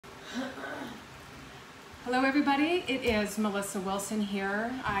Hello everybody, it is Melissa Wilson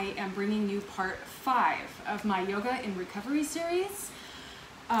here. I am bringing you part 5 of my Yoga in Recovery series.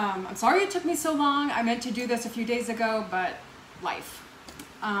 I'm sorry it took me so long. I meant to do this a few days ago, but life.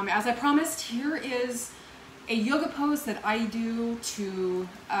 As I promised, here is a yoga pose that I do to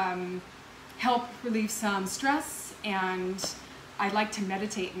help relieve some stress, and I like to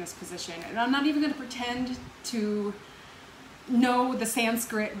meditate in this position. And I'm not even going to pretend to know the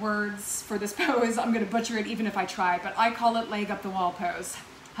Sanskrit words for this pose. I'm going to butcher it even if I try, but I call it leg up the wall pose.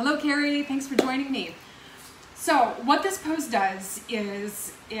 Hello Carrie, thanks for joining me. So what this pose does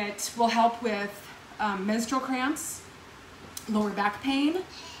is it will help with menstrual cramps, lower back pain,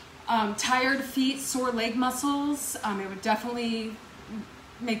 tired feet, sore leg muscles. It would definitely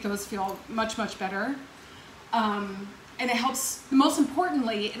make those feel much, much better. And it helps, most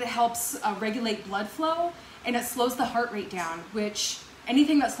importantly, it helps regulate blood flow, and it slows the heart rate down, which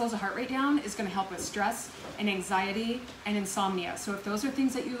anything that slows the heart rate down is going to help with stress and anxiety and insomnia. So if those are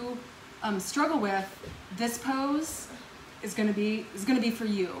things that you struggle with, this pose is going to be for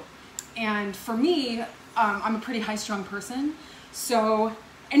you. And for me, I'm a pretty high-strung person, so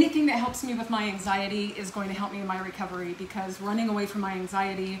anything that helps me with my anxiety is going to help me in my recovery, because running away from my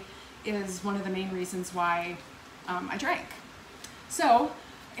anxiety is one of the main reasons why I drank. So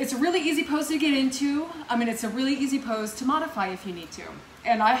it's a really easy pose to get into. I mean, it's a really easy pose to modify if you need to.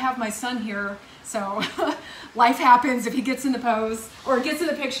 And I have my son here, so life happens if he gets in the pose or gets in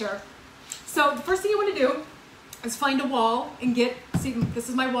the picture. So the first thing you want to do is find a wall and see, this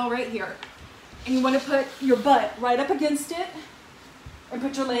is my wall right here. And you want to put your butt right up against it and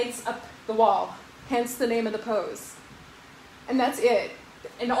put your legs up the wall, hence the name of the pose. And that's it.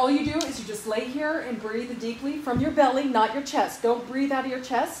 And all you do is you just lay here and breathe deeply from your belly, not your chest. Don't breathe out of your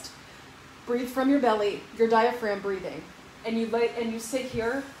chest. Breathe from your belly, your diaphragm breathing. And you sit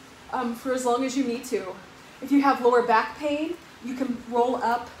here for as long as you need to. If you have lower back pain, you can roll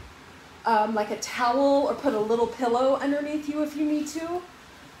up like a towel or put a little pillow underneath you if you need to.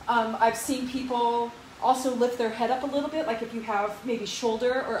 I've seen people also lift their head up a little bit, like if you have maybe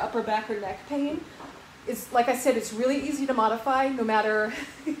shoulder or upper back or neck pain. It's, like I said, it's really easy to modify no matter,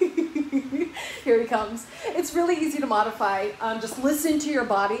 here he comes. It's really easy to modify. Just listen to your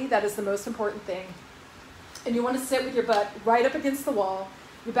body, that is the most important thing. And you want to sit with your butt right up against the wall,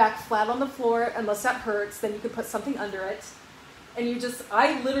 your back flat on the floor, unless that hurts, then you can put something under it. And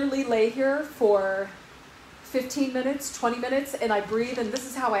I literally lay here for 15 minutes, 20 minutes, and I breathe, and this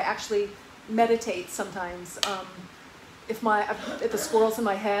is how I actually meditate sometimes. If the squirrels in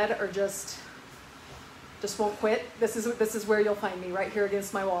my head are just won't quit, this is where you'll find me, right here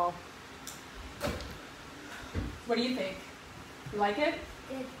against my wall. What do you think? You like it?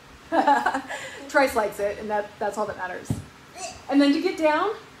 Good. Trice likes it, and that's all that matters. And then to get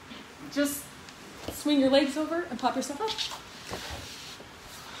down, just swing your legs over and pop yourself up.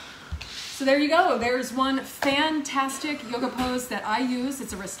 So there you go. There's one fantastic yoga pose that I use.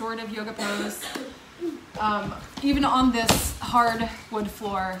 It's a restorative yoga pose. Even on this hard wood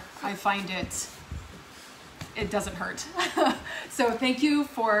floor, I find it doesn't hurt. So thank you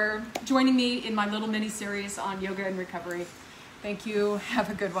for joining me in my little mini series on yoga and recovery. Thank you. Have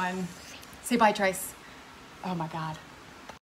a good one. Say bye, Trice. Oh my God.